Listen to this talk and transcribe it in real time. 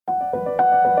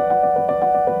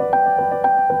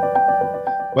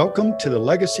Welcome to the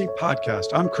Legacy Podcast.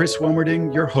 I'm Chris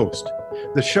Wilmerding, your host.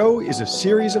 The show is a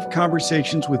series of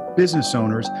conversations with business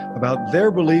owners about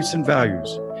their beliefs and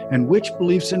values, and which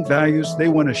beliefs and values they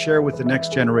want to share with the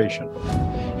next generation.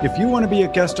 If you want to be a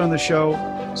guest on the show,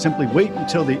 simply wait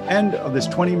until the end of this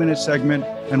 20-minute segment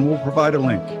and we'll provide a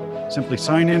link. Simply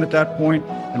sign in at that point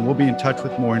and we'll be in touch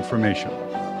with more information.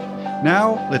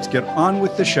 Now, let's get on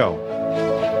with the show.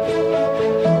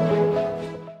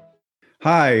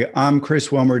 Hi, I'm Chris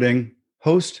Wilmerding,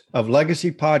 host of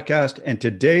Legacy Podcast, and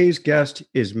today's guest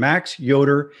is Max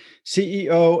Yoder,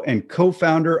 CEO and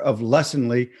co-founder of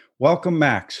Lessonly. Welcome,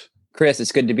 Max. Chris,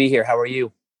 it's good to be here. How are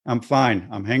you? I'm fine.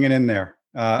 I'm hanging in there.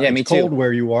 Me too. It's cold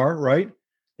where you are, right?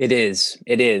 It is.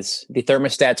 The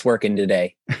thermostat's working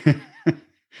today.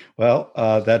 Well,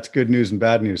 that's good news and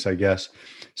bad news, I guess.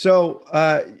 So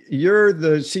you're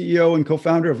the CEO and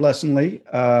co-founder of Lessonly.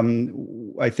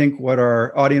 I think what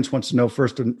our audience wants to know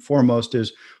first and foremost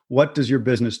is, what does your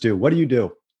business do? What do you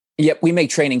do? Yep, we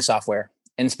make training software,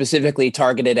 and specifically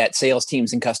targeted at sales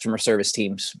teams and customer service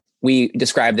teams. We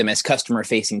describe them as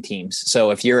customer-facing teams. So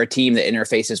if you're a team that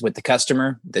interfaces with the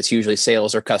customer, that's usually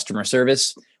sales or customer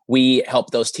service, we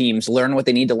help those teams learn what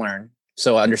they need to learn.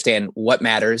 So understand what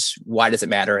matters, why does it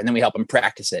matter, and then we help them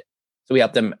practice it. So we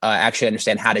help them actually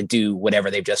understand how to do whatever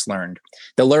they've just learned.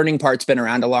 The learning part's been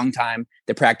around a long time.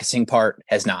 The practicing part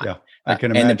has not. Yeah, I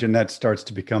can imagine that starts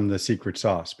to become the secret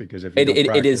sauce, because if you don't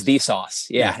practice, it is the sauce.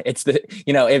 Yeah. It's the,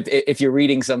 if you're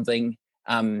reading something,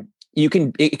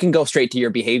 it can go straight to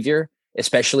your behavior,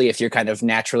 especially if you're kind of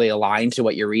naturally aligned to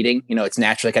what you're reading. It's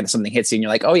naturally kind of something hits you and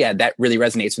you're like, oh yeah, that really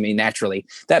resonates with me naturally.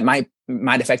 That might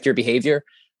affect your behavior.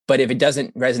 But if it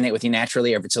doesn't resonate with you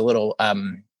naturally, or if it's a little,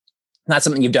 not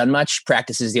something you've done much,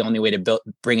 practice is the only way to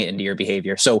bring it into your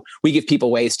behavior. So we give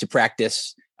people ways to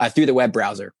practice through the web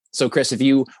browser. So Chris, if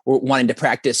you were wanting to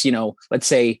practice, let's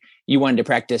say you wanted to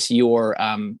practice your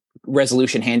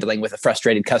resolution handling with a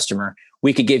frustrated customer,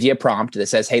 we could give you a prompt that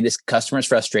says, hey, this customer is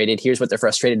frustrated. Here's what they're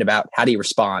frustrated about. How do you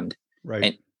respond?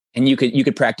 Right. And you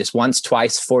could practice once,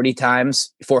 twice, 40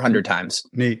 times, 400 times.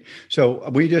 Neat. So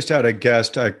we just had a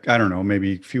guest, I don't know,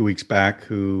 maybe a few weeks back,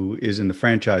 who is in the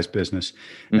franchise business.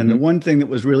 And the one thing that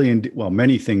was really,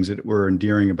 many things that were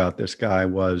endearing about this guy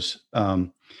was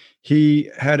he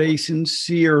had a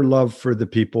sincere love for the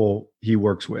people he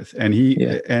works with. And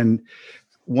and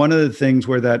one of the things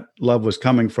where that love was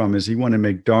coming from is he wanted to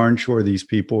make darn sure these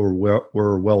people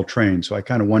were well trained. So I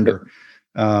kind of wonder,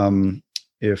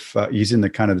 if he's in the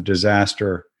kind of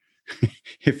disaster,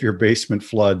 if your basement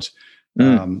floods,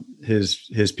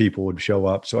 his people would show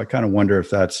up. So I kind of wonder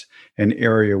if that's an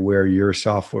area where your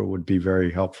software would be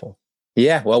very helpful.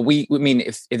 Yeah. Well,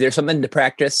 if there's something to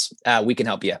practice, we can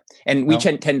help you. And we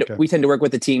tend to work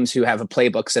with the teams who have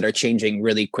playbooks that are changing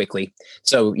really quickly.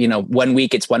 So, 1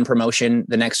 week it's one promotion.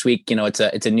 The next week,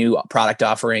 it's a new product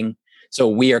offering. So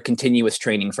we are continuous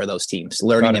training for those teams,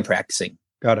 learning and practicing.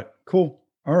 Got it. Cool.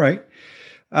 All right.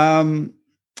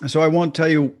 So I won't tell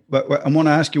you, but I want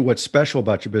to ask you what's special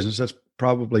about your business. That's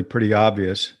probably pretty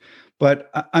obvious,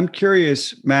 but I'm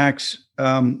curious, Max,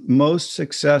 most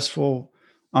successful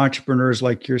entrepreneurs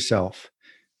like yourself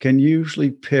can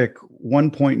usually pick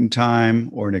one point in time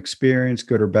or an experience,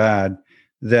 good or bad,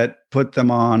 that put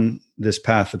them on this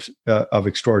path of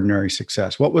extraordinary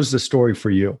success. What was the story for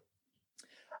you?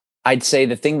 I'd say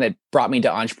the thing that brought me to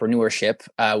entrepreneurship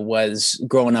was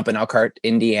growing up in Elkhart,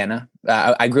 Indiana.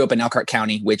 I grew up in Elkhart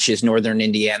County, which is northern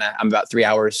Indiana. I'm about 3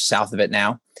 hours south of it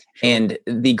now. Sure. And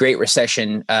the Great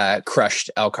Recession crushed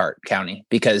Elkhart County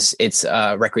because it's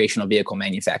a recreational vehicle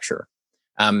manufacturer.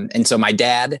 And so my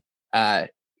dad,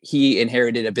 he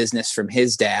inherited a business from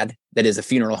his dad that is a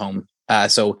funeral home.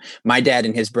 So my dad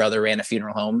and his brother ran a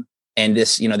funeral home. And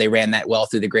they ran that well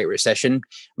through the Great Recession.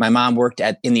 My mom worked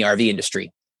in the RV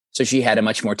industry. So she had a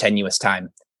much more tenuous time.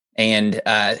 And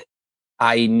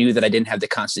I knew that I didn't have the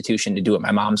constitution to do it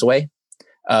my mom's way,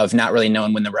 of not really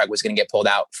knowing when the rug was going to get pulled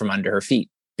out from under her feet.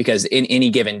 Because in any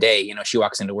given day, she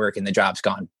walks into work and the job's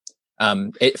gone.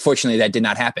 Fortunately, that did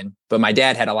not happen. But my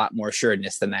dad had a lot more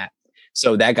assuredness than that.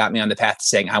 So that got me on the path to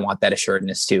saying, I want that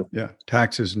assuredness too. Yeah,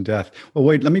 taxes and death. Well,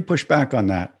 wait, let me push back on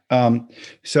that.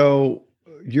 So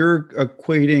you're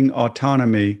equating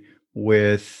autonomy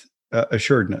with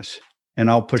assuredness. And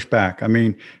I'll push back. I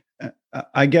mean,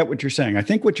 I get what you're saying. I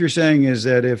think what you're saying is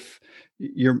that if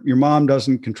your mom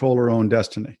doesn't control her own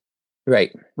destiny, right?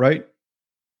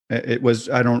 It was,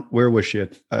 where was she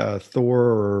at?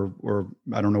 Thor or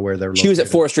I don't know where they were located. She was at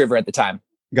Forest River at the time.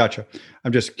 Gotcha.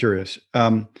 I'm just curious.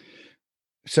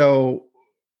 So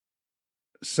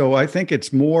I think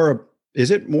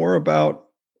is it more about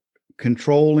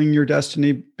controlling your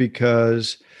destiny?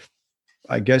 Because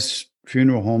I guess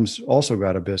funeral homes also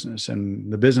got a business,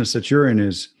 and the business that you're in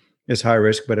is high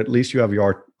risk, but at least you have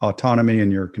your autonomy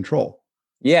and your control.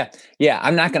 Yeah. Yeah.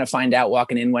 I'm not going to find out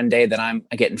walking in one day that I'm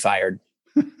getting fired.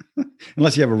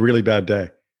 Unless you have a really bad day.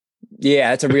 Yeah,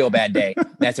 that's a real bad day.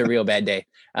 That's a real bad day.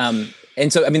 And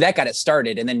so, I mean, that got it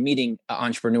started. And then meeting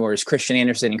entrepreneurs, Christian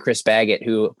Anderson and Chris Baggett,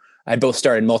 who I both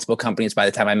started multiple companies by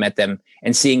the time I met them,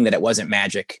 and seeing that it wasn't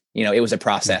magic, it was a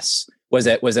process, was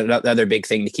another big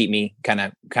thing to keep me kind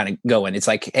of going. It's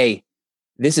like, hey,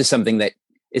 this is something that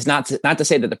is not to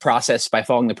say that the process, by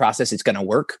following the process, it's going to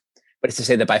work, but it's to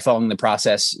say that by following the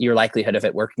process, your likelihood of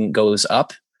it working goes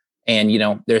up, and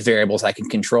there's variables I can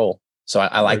control. So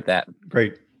I like that.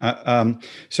 Great.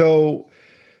 So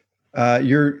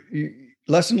your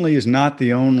Lessonly is not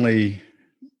the only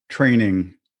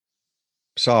training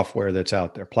software that's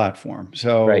out there, platform.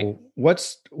 So right.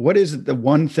 What is the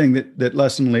one thing that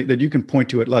Lessonly, that you can point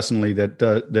to at Lessonly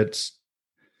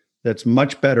that's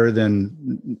much better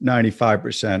than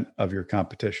 95% of your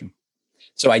competition?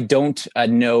 So I don't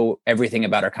know everything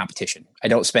about our competition. I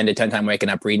don't spend a ton of time waking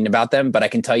up reading about them, but I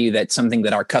can tell you that something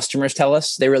that our customers tell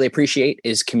us they really appreciate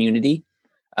is community.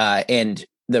 And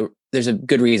there's a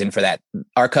good reason for that.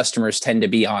 Our customers tend to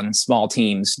be on small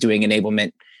teams doing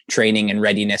enablement, training, and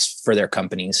readiness for their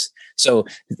companies. So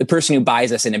the person who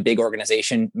buys us in a big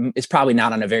organization is probably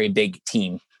not on a very big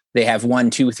team. They have 1,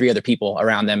 2, 3 other people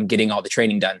around them getting all the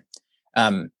training done.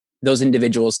 Those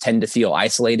individuals tend to feel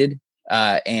isolated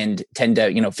and tend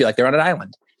to feel like they're on an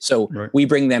island. So right. We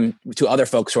bring them to other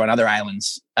folks who are on other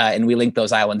islands, and we link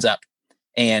those islands up.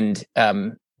 And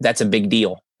that's a big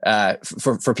deal.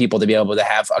 For people to be able to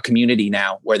have a community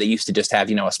now where they used to just have,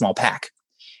 a small pack.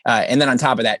 And then on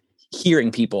top of that,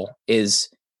 hearing people is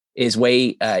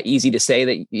way easy to say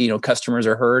that, customers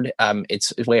are heard.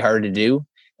 It's way harder to do.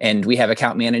 And we have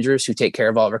account managers who take care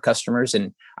of all of our customers.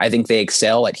 And I think they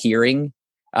excel at hearing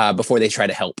before they try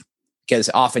to help. Because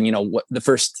often,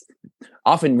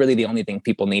 often really the only thing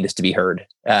people need is to be heard.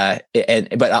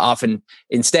 But often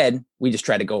instead, we just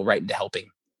try to go right into helping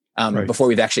right. before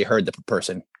we've actually heard the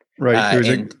person.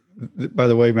 Right. By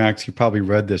the way, Max, you probably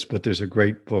read this, but there's a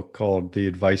great book called The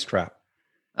Advice Trap.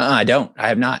 I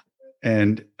have not.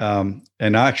 And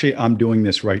actually I'm doing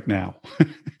this right now,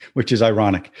 which is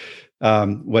ironic.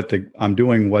 I'm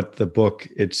doing what the book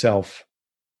itself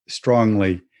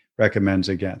strongly recommends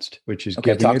against, which is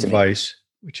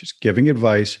giving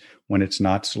advice when it's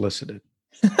not solicited.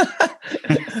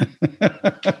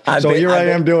 I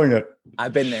am doing it.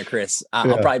 I've been there, Chris.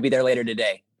 I'll probably be there later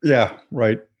today. Yeah,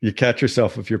 right. You catch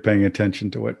yourself if you're paying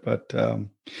attention to it. But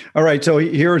all right. So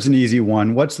here's an easy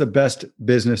one. What's the best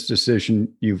business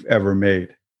decision you've ever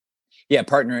made? Yeah,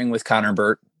 partnering with Connor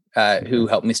Burt, who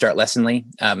helped me start Lessonly.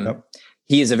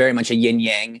 He is very much a yin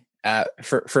yang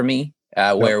for me,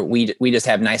 where we just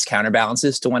have nice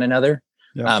counterbalances to one another,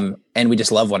 and we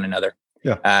just love one another.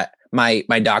 Yeah.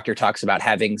 My doctor talks about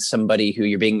having somebody who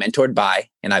you're being mentored by,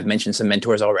 and I've mentioned some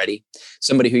mentors already,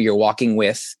 somebody who you're walking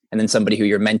with, and then somebody who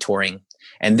you're mentoring.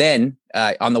 And then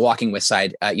on the walking with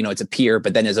side, it's a peer,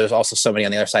 but then there's also somebody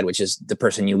on the other side, which is the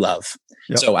person you love.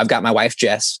 Yep. So I've got my wife,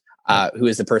 Jess, who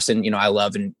is the person, I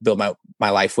love and build my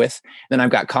life with. Then I've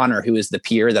got Connor, who is the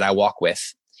peer that I walk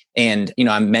with. And,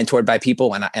 I'm mentored by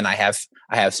people, and I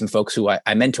have some folks who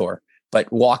I mentor,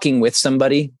 but walking with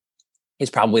somebody is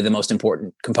probably the most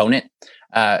important component,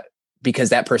 because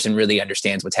that person really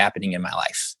understands what's happening in my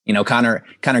life.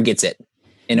 Connor gets it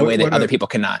in a way that other people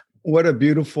cannot. What a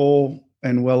beautiful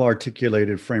and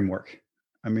well-articulated framework.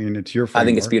 I mean, it's your framework. I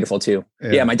think it's beautiful too.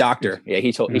 Yeah, my doctor. Yeah,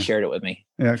 he shared it with me.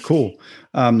 Yeah, cool.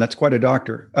 That's quite a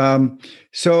doctor.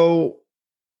 So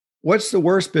what's the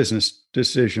worst business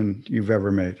decision you've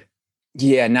ever made?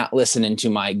 Yeah, not listening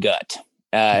to my gut.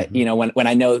 When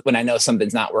I know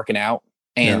something's not working out,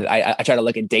 and I try to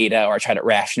look at data, or I try to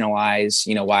rationalize,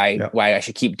 why I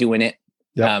should keep doing it.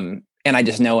 And I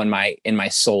just know in my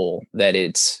soul that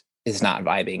it's not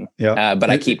vibing.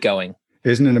 But I keep going.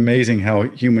 Isn't it amazing how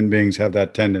human beings have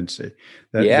that tendency?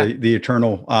 That the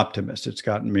eternal optimist. It's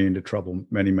gotten me into trouble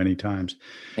many, many times.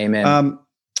 Amen.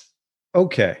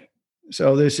 Okay.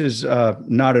 So this is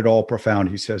not at all profound,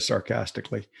 he says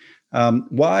sarcastically.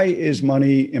 Why is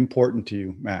money important to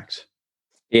you, Max?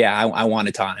 Yeah, I want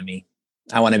autonomy.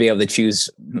 I want to be able to choose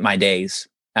my days.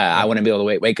 I want to be able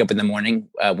to wake up in the morning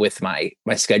with my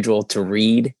schedule to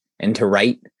read and to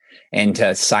write, and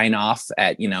to sign off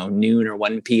at noon or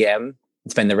 1 p.m.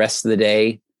 and spend the rest of the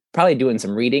day probably doing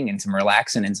some reading and some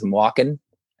relaxing and some walking.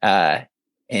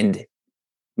 And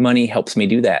money helps me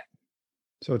do that.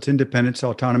 So it's independence,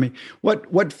 autonomy.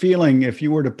 What feeling, if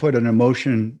you were to put an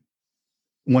emotion,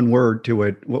 one word to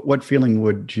it, what feeling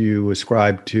would you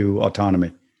ascribe to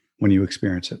autonomy? when you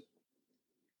experience it?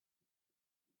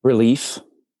 Relief.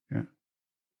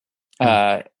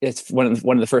 Yeah. It's one of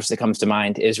the first that comes to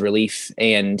mind is relief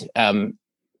and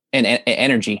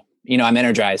energy. I'm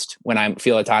energized when I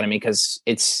feel autonomy because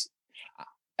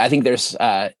I think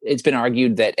it's been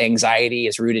argued that anxiety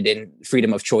is rooted in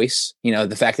freedom of choice.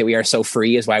 The fact that we are so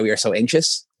free is why we are so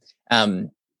anxious.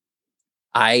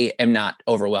 I am not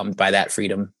overwhelmed by that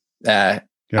freedom.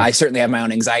 I certainly have my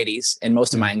own anxieties, and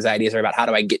most of my anxieties are about how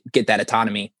do I get that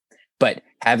autonomy. But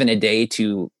having a day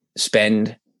to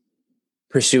spend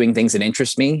pursuing things that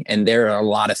interest me, and there are a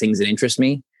lot of things that interest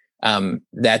me,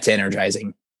 that's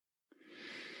energizing.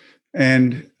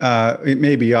 And it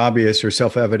may be obvious or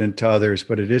self-evident to others,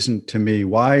 but it isn't to me.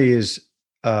 Why is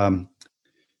so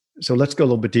let's go a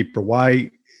little bit deeper.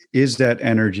 Why is that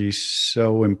energy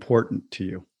so important to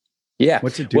you? Yeah.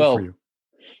 What's it do for you?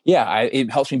 Yeah,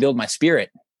 it helps me build my spirit.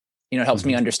 It helps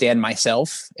me understand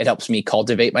myself. It helps me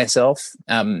cultivate myself.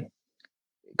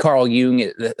 Carl Jung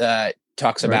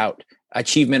talks about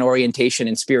achievement orientation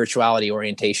and spirituality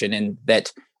orientation, and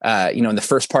that in the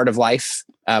first part of life,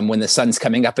 when the sun's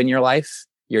coming up in your life,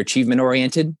 you're achievement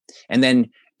oriented, and then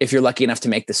if you're lucky enough to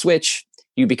make the switch,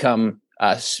 you become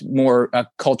more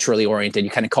culturally oriented. You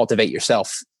kind of cultivate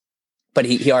yourself. But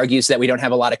he argues that we don't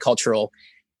have a lot of cultural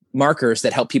markers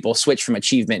that help people switch from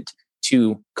achievement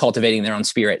to cultivating their own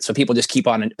spirit. So people just keep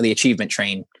on the achievement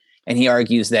train. And he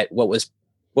argues that what was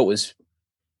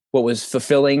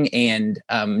fulfilling and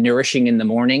nourishing in the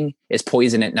morning is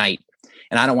poison at night.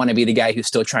 And I don't want to be the guy who's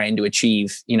still trying to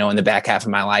achieve, in the back half of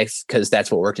my life, because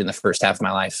that's what worked in the first half of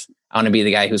my life. I want to be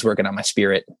the guy who's working on my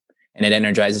spirit, and it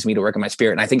energizes me to work on my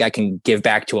spirit. And I think I can give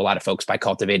back to a lot of folks by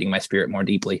cultivating my spirit more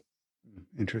deeply.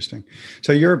 Interesting.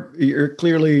 So you're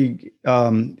clearly,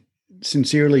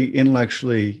 sincerely,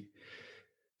 intellectually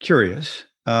curious.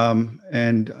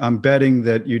 And I'm betting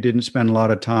that you didn't spend a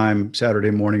lot of time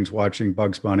Saturday mornings watching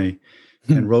Bugs Bunny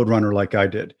and Roadrunner like I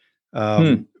did.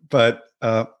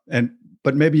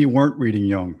 But maybe you weren't reading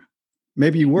Jung.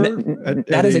 Maybe you were.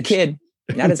 Not as a kid.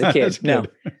 Not as a kid.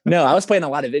 No, I was playing a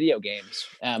lot of video games,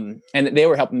 and they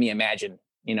were helping me imagine.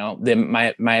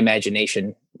 My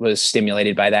imagination was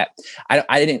stimulated by that.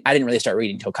 I didn't really start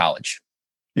reading till college.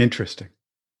 Interesting.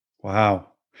 Wow.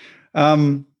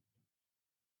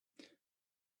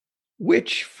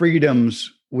 Which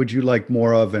freedoms would you like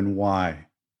more of, and why?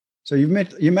 So you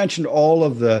mentioned all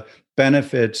of the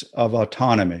benefits of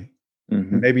autonomy.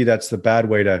 Maybe that's the bad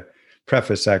way to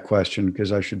preface that question,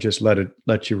 because I should just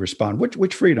let you respond.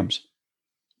 Which freedoms?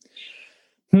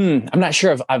 I'm not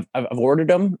sure if I've ordered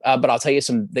them, but I'll tell you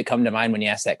some that come to mind when you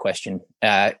ask that question.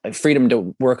 Freedom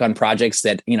to work on projects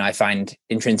that I find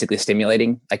intrinsically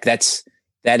stimulating. Like that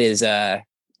is if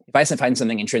I find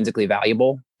something intrinsically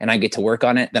valuable and I get to work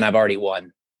on it, then I've already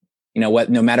won.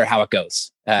 No matter how it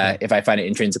goes, if I find it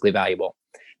intrinsically valuable.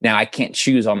 Now I can't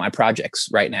choose all my projects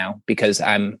right now because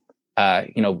I'm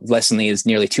Leslie is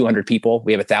nearly 200 people.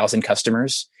 We have 1,000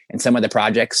 customers, and some of the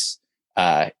projects,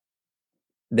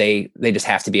 they just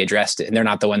have to be addressed, and they're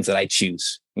not the ones that I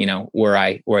choose, were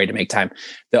I to make time.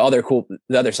 The other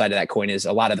side of that coin is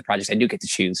a lot of the projects I do get to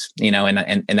choose,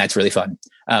 and that's really fun.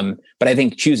 But I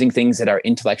think choosing things that are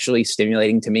intellectually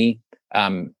stimulating to me,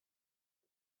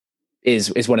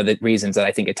 is one of the reasons that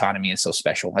I think autonomy is so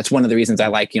special. That's one of the reasons I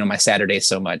like, my Saturdays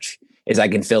so much, is I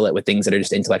can fill it with things that are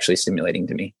just intellectually stimulating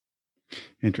to me.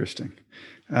 Interesting.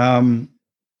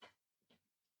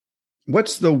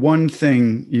 What's the one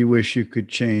thing you wish you could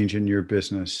change in your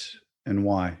business, and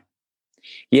why?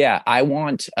 Yeah, I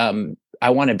want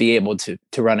to be able to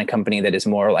run a company that is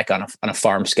more like on a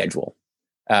farm schedule,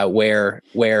 where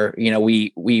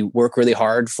we work really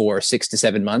hard for 6 to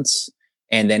 7 months,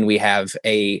 and then we have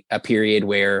a period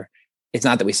where it's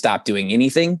not that we stop doing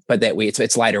anything, but that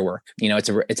it's lighter work.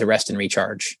 It's a rest and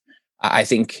recharge. I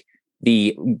think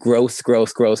the growth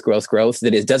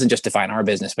that doesn't just define our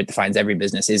business, but defines every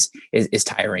business is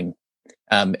tiring.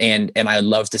 And I'd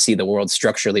love to see the world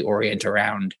structurally orient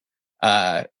around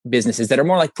businesses that are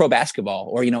more like pro basketball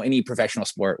or, any professional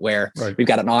sport where we've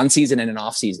got an on season and an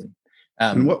off season.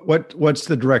 And what's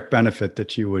the direct benefit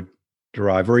that you would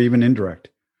derive, or even indirect?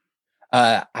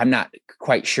 I'm not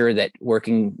quite sure that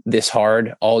working this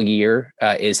hard all year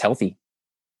is healthy.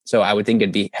 So I would think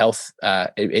it'd be health.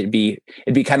 It'd be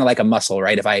kind of like a muscle,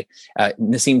 right? If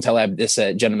Nassim Taleb, this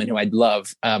gentleman who I'd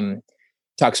love,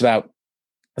 talks about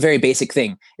a very basic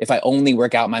thing. If I only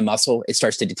work out my muscle, it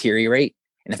starts to deteriorate.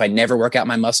 And if I never work out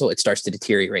my muscle, it starts to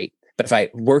deteriorate. But if I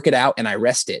work it out and I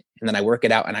rest it, and then I work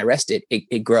it out and I rest it,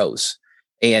 it grows.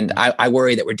 And I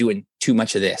worry that we're doing too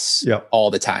much of this all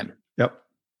the time. Yep.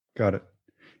 Got it.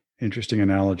 Interesting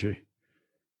analogy.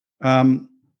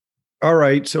 All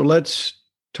right. So let's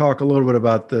talk a little bit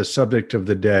about the subject of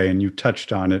the day. And you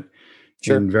touched on it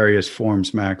Sure. in various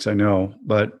forms, Max, I know.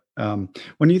 But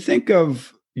when you think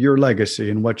of your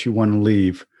legacy and what you want to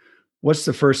leave, what's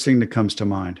the first thing that comes to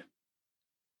mind?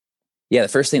 Yeah, the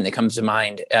first thing that comes to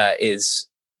mind is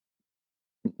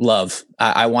love.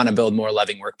 I want to build more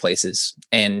loving workplaces,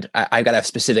 and I've got a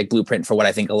specific blueprint for what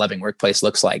I think a loving workplace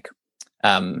looks like.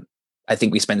 Um, I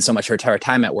think we spend so much of our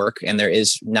time at work, and there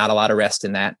is not a lot of rest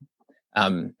in that.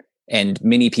 Um, and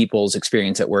many people's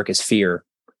experience at work is fear.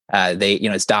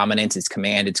 It's dominance, it's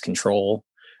command, it's control.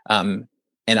 Um,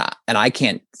 and I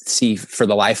can't see for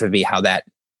the life of me how that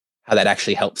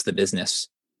actually helps the business.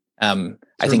 I think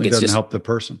Certainly it's doesn't just help the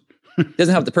person.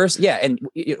 doesn't help the person. Yeah. And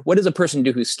what does a person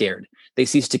do who's scared? They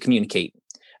cease to communicate.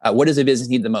 What does a business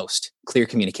need the most? Clear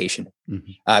communication.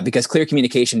 Mm-hmm. Because clear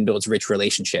communication builds rich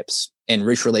relationships, and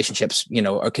rich relationships,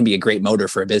 can be a great motor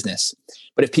for a business.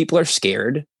 But if people are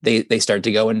scared, they start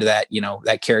to go into that,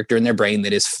 that character in their brain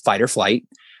that is fight or flight,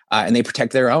 and they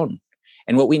protect their own.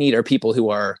 And what we need are people who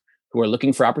are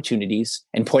looking for opportunities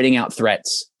and pointing out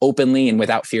threats openly and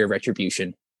without fear of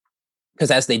retribution.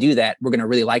 Because as they do that, we're going to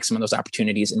really like some of those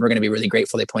opportunities, and we're going to be really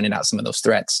grateful they pointed out some of those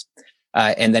threats.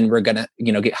 And then we're going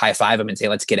to, get high five them and say,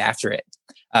 let's get after it.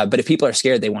 But if people are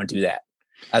scared, they won't do that.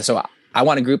 So I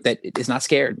want a group that is not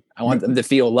scared. I want them to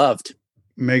feel loved.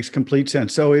 Makes complete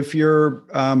sense. So if you're,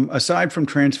 aside from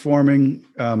transforming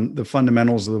the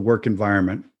fundamentals of the work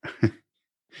environment,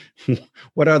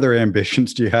 what other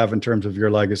ambitions do you have in terms of your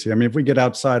legacy? I mean, if we get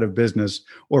outside of business,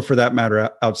 or for that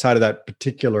matter, outside of that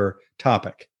particular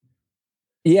topic.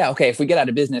 Yeah. Okay. If we get out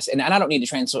of business, and I don't need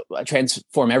to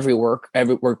transform every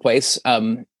workplace.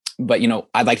 But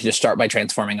I'd like to just start by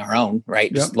transforming our own,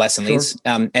 right? Just Lessonly's.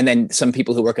 Sure. And then some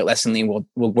people who work at Lessonly will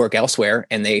work elsewhere,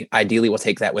 and they ideally will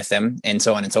take that with them, and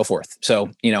so on and so forth. So,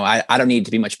 I don't need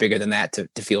to be much bigger than that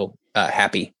to feel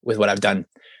happy with what I've done.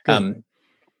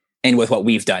 And with what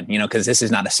we've done, because this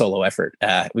is not a solo effort.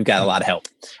 We've got a lot of help.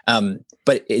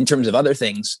 But in terms of other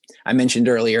things, I mentioned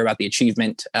earlier about the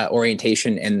achievement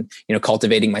orientation and,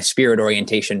 cultivating my spirit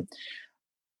orientation.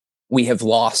 We have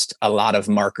lost a lot of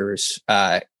markers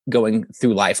going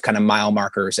through life, kind of mile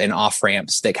markers and off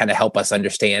ramps that kind of help us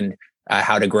understand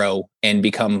how to grow and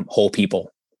become whole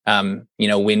people.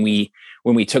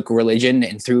 When we took religion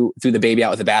and threw the baby out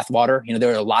with the bathwater,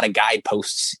 there are a lot of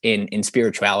guideposts in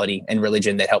spirituality and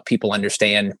religion that help people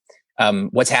understand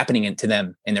what's happening to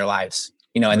them in their lives.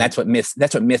 And that's what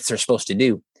myths are supposed to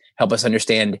do. Help us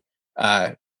understand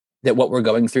that what we're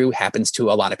going through happens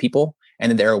to a lot of people,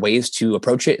 and that there are ways to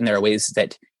approach it, and there are ways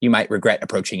that you might regret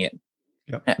approaching it.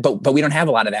 Yep. But we don't have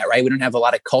a lot of that, right? We don't have a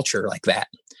lot of culture like that.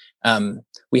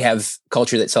 We have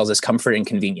culture that sells us comfort and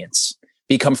convenience.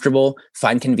 Be comfortable,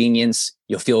 find convenience,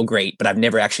 you'll feel great. But I've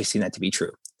never actually seen that to be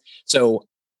true. So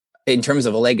in terms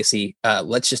of a legacy,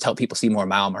 let's just help people see more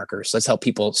mile markers. Let's help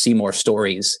people see more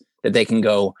stories that they can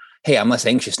go, hey, I'm less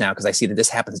anxious now because I see that this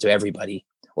happens to everybody,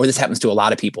 or this happens to a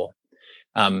lot of people.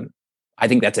 I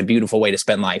think that's a beautiful way to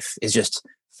spend life, is just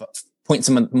point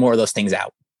some more of those things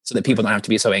out, so that people don't have to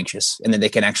be so anxious, and that they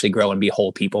can actually grow and be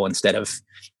whole people instead of,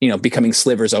 becoming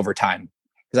slivers over time.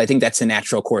 Because I think that's a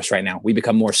natural course right now. We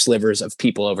become more slivers of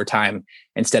people over time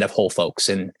instead of whole folks,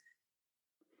 and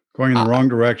going in the wrong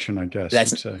direction, I guess.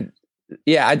 That's,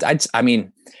 yeah. I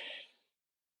mean,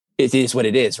 it is what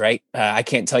it is, right? I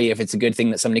can't tell you if it's a good thing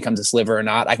that somebody becomes a sliver or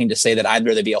not. I can just say that I'd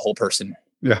rather be a whole person.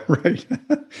 Yeah, right.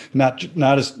 Not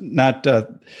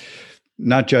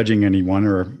judging anyone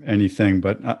or anything,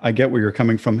 but I get where you're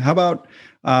coming from. How about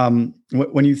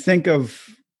when you think of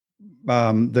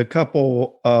the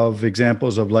couple of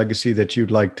examples of legacy that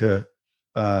you'd like to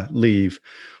leave?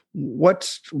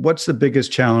 What's the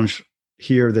biggest challenge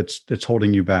here that's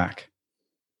holding you back?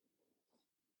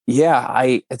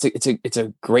 Yeah, it's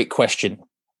a great question.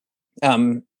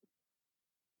 I'm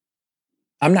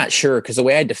not sure, because the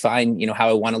way I define, how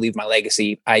I want to leave my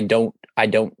legacy, I don't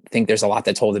think there's a lot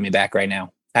that's holding me back right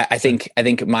now. I think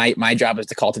my job is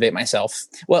to cultivate myself.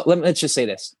 Well, let's just say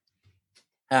this.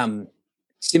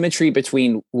 Symmetry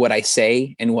between what I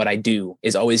say and what I do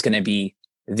is always going to be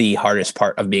the hardest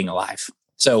part of being alive.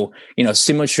 So,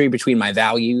 symmetry between my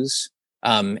values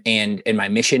and my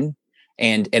mission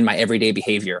and my everyday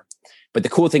behavior. But the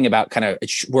cool thing about kind of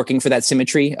working for that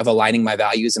symmetry of aligning my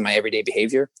values and my everyday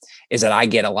behavior is that I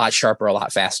get a lot sharper, a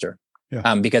lot faster.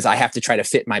 Yeah. Because I have to try to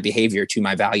fit my behavior to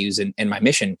my values and my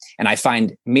mission. And I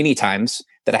find many times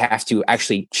that I have to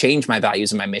actually change my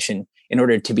values and my mission in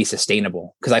order to be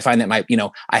sustainable. Because I find that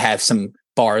I have some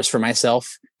bars for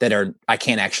myself that I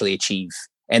can't actually achieve,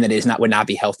 and that would not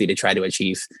be healthy to try to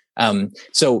achieve.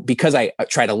 So because I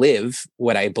try to live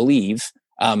what I believe,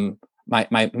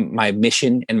 my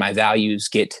mission and my values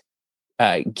get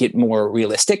more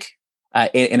realistic,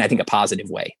 in I think a positive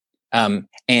way.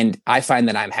 And I find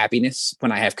that I'm happiness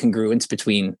when I have congruence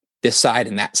between this side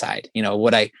and that side.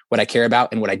 What I care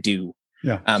about and what I do.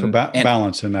 Yeah. So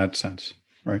balance in that sense,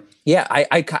 right? Yeah,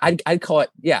 I'd call it.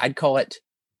 Yeah, I'd call it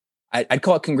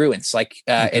congruence. Like,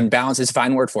 and balance is a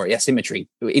fine word for it. Yeah, symmetry.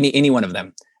 Any one of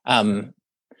them.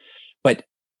 But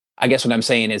I guess what I'm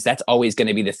saying is that's always going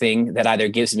to be the thing that either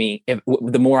gives me,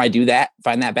 the more I do that,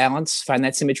 find that balance, find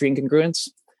that symmetry and congruence,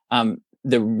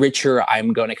 the richer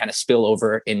I'm going to kind of spill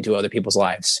over into other people's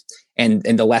lives. And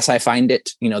the less I find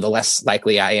it, the less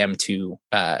likely I am to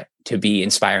be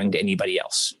inspiring to anybody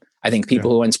else. I think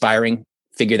people who are inspiring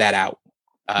figure that out.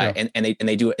 And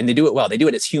they do it well. They do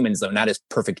it as humans though, not as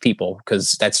perfect people,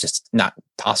 because that's just not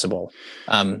possible.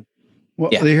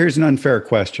 Here's an unfair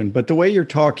question, but the way you're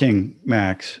talking,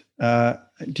 Max,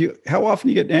 how often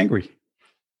do you get angry?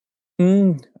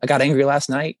 I got angry last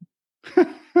night.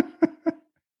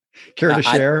 Care to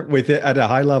share with it at a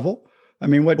high level? I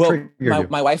mean, what triggered you?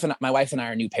 My wife and I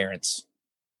are new parents.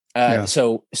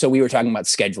 So we were talking about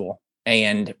schedule,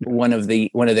 and one of the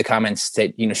comments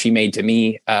that she made to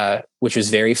me, which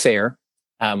was very fair,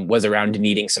 was around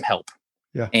needing some help.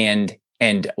 Yeah. And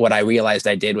what I realized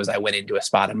I did was I went into a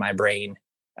spot in my brain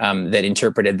that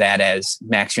interpreted that as,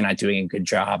 Max, you're not doing a good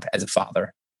job as a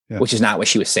father, which is not what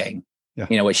she was saying.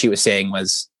 Yeah. What she was saying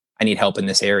was, I need help in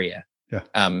this area. Yeah.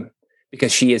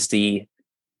 Because she's the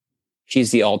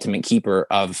ultimate keeper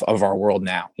of our world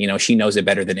now. She knows it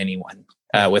better than anyone,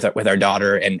 with our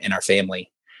daughter and our family.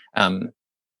 And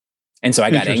so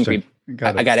I got angry.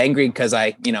 I got angry because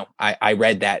I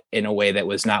read that in a way that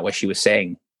was not what she was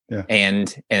saying. Yeah.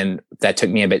 And that took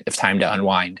me a bit of time to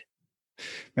unwind.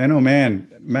 Man, oh man,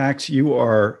 Max, you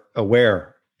are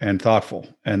aware and thoughtful,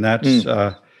 and that's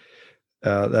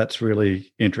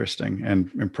really interesting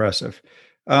and impressive.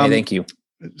 Hey, thank you.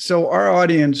 So our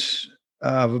audience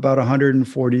of about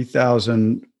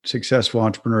 140,000 successful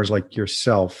entrepreneurs like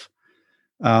yourself,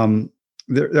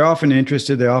 they're often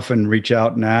interested. They often reach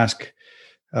out and ask.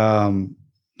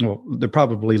 They're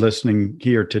probably listening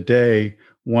here today,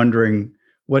 wondering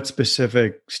what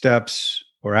specific steps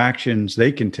or actions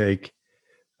they can take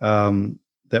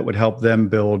that would help them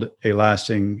build a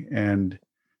lasting and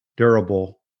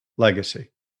durable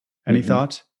legacy. Any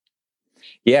thoughts?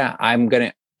 Yeah, I'm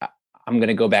gonna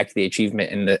go back to the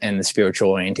achievement and the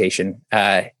spiritual orientation.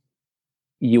 I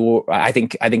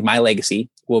think my legacy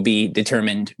will be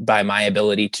determined by my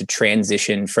ability to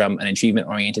transition from an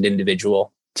achievement-oriented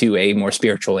individual to a more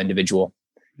spiritual individual.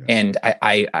 Yeah. And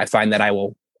I find that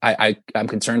I'm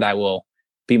concerned I will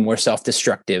be more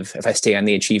self-destructive if I stay on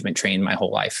the achievement train my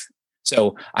whole life.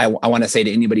 So I want to say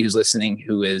to anybody who's listening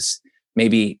who is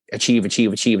maybe achieve.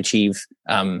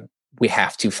 We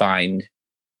have to find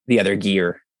the other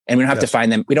gear, and we don't have to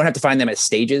find them. We don't have to find them as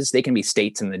stages. They can be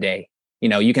states in the day.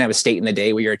 You can have a state in the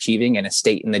day where you're achieving and a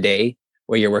state in the day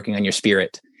where you're working on your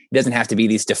spirit. It doesn't have to be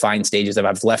these defined stages of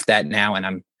I've left that now and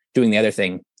I'm doing the other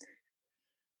thing,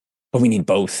 but we need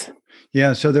both.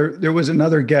 Yeah. So there was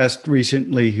another guest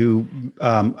recently who,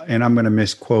 and I'm going to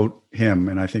misquote him,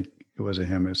 and I think it was a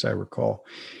him as I recall.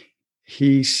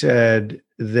 He said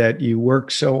that you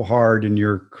work so hard in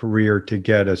your career to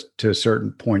get us to a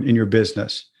certain point in your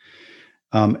business.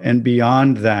 And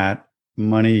beyond that,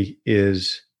 money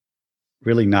is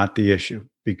really not the issue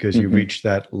because you reach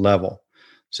that level.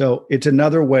 So it's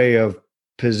another way of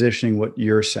positioning what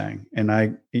you're saying.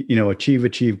 And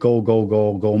achieve,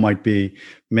 goal might be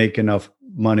make enough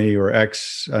money or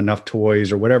X enough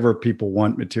toys or whatever people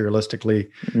want materialistically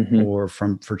or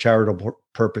for charitable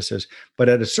purposes. But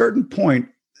at a certain point,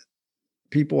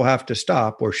 people have to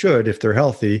stop, or should, if they're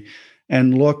healthy,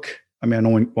 and look. I mean, I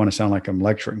don't want to sound like I'm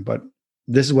lecturing, but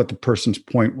this is what the person's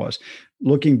point was: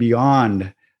 looking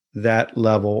beyond that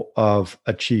level of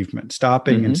achievement,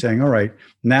 stopping and saying, all right,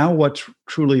 now what's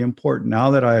truly important?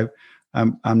 Now that I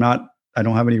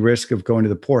don't have any risk of going to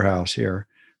the poorhouse here.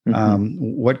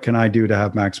 What can I do to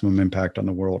have maximum impact on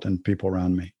the world and people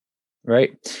around me?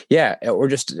 Right. Yeah. Or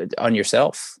just on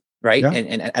yourself. Right. Yeah.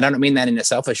 And I don't mean that in a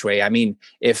selfish way. I mean,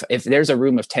 if there's a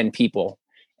room of 10 people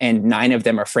and 9 of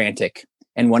them are frantic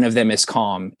and one of them is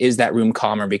calm, is that room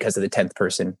calmer because of the 10th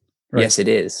person? Right. Yes, it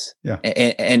is. Yeah.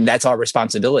 And that's our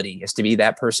responsibility, is to be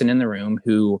that person in the room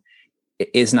who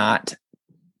is not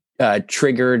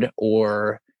triggered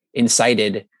or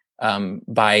incited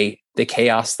by the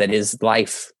chaos that is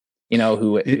life.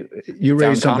 You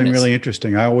raised something really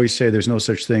interesting. I always say there's no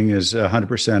such thing as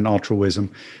 100%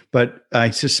 altruism, but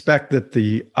I suspect that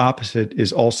the opposite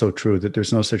is also true, that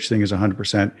there's no such thing as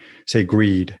 100%, say,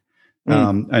 greed.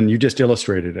 And you just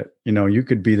illustrated it. You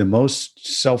could be the most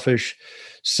selfish,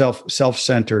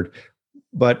 self-centered,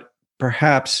 but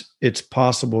perhaps it's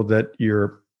possible that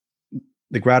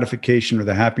the gratification or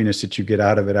the happiness that you get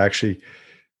out of it actually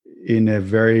in a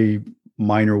very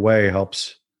minor way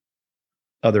helps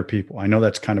other people. I know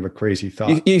that's kind of a crazy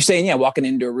thought. You're saying, walking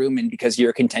into a room and because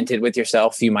you're contented with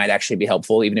yourself, you might actually be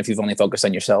helpful, even if you've only focused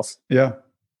on yourself. Yeah.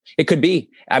 It could be.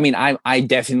 I mean, I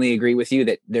definitely agree with you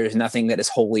that there's nothing that is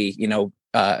wholly,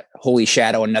 wholly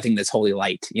shadow and nothing that's wholly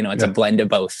light. It's a blend of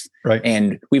both. Right.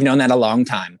 And we've known that a long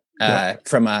time.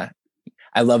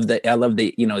 I love the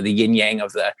the yin yang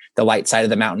of the light side of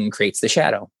the mountain creates the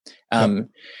shadow. And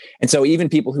so even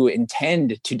people who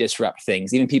intend to disrupt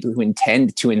things, even people who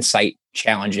intend to incite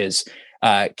challenges,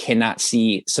 cannot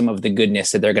see some of the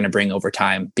goodness that they're going to bring over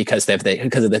time because of the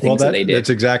things that they did.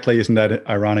 That's exactly. Isn't that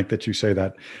ironic that you say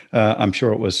that? I'm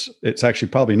sure it's actually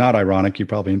probably not ironic. You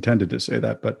probably intended to say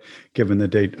that, but given the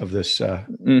date of this, of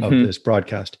this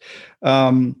broadcast.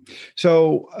 So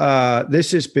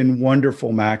this has been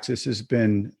wonderful, Max. This has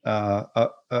been a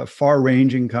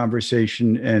far-ranging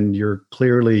conversation, and you're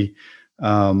clearly,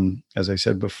 as I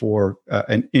said before,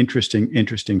 an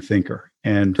interesting thinker.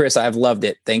 And Chris, I've loved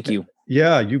it. Thank you.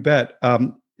 Yeah, you bet.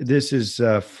 This is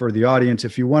for the audience.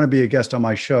 If you want to be a guest on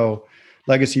my show,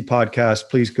 Legacy Podcast,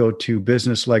 please go to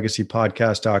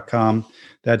businesslegacypodcast.com.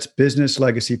 That's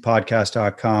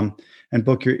businesslegacypodcast.com and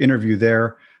book your interview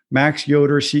there. Max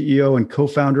Yoder, CEO and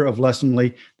co-founder of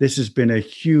Lessonly. This has been a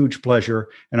huge pleasure,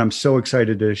 and I'm so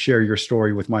excited to share your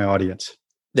story with my audience.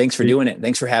 Thanks for doing it.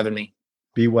 Thanks for having me.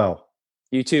 Be well.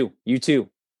 You too. You too.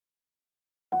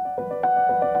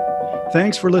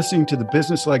 Thanks for listening to the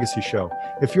Business Legacy Show.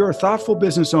 If you're a thoughtful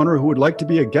business owner who would like to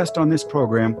be a guest on this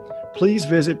program, please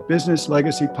visit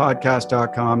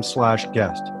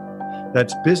businesslegacypodcast.com/guest.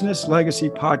 That's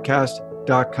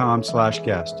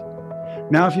businesslegacypodcast.com/guest.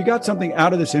 Now, if you got something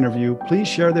out of this interview, please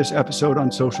share this episode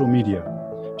on social media.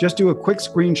 Just do a quick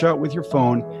screenshot with your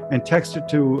phone and text it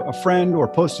to a friend or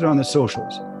post it on the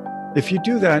socials. If you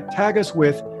do that, tag us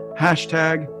with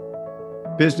hashtag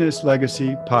Business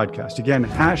Legacy Podcast. Again,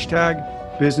 hashtag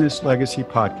Business Legacy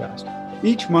Podcast.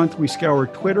 Each month, we scour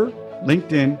Twitter,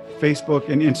 LinkedIn, Facebook,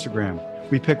 and Instagram.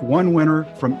 We pick one winner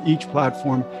from each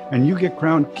platform, and you get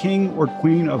crowned king or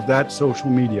queen of that social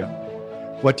media.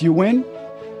 What do you win?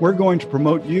 We're going to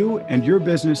promote you and your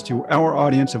business to our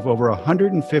audience of over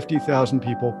 150,000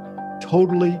 people,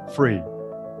 totally free.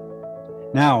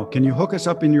 Now, can you hook us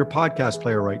up in your podcast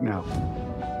player right now?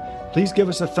 Please give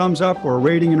us a thumbs up or a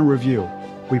rating and a review.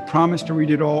 We promise to read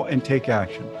it all and take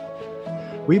action.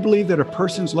 We believe that a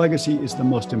person's legacy is the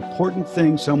most important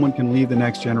thing someone can leave the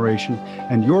next generation,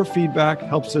 and your feedback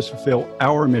helps us fulfill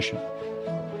our mission.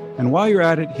 And while you're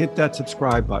at it, hit that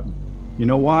subscribe button. You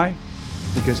know why?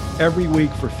 Because every week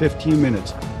for 15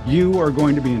 minutes, you are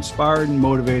going to be inspired and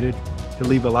motivated to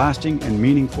leave a lasting and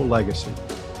meaningful legacy.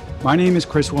 My name is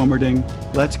Chris Wilmerding.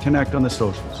 Let's connect on the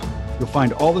socials. You'll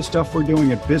find all the stuff we're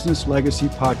doing at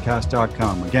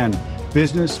businesslegacypodcast.com. Again,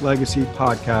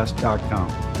 businesslegacypodcast.com.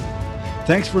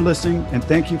 Thanks for listening, and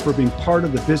thank you for being part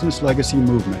of the Business Legacy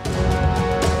movement.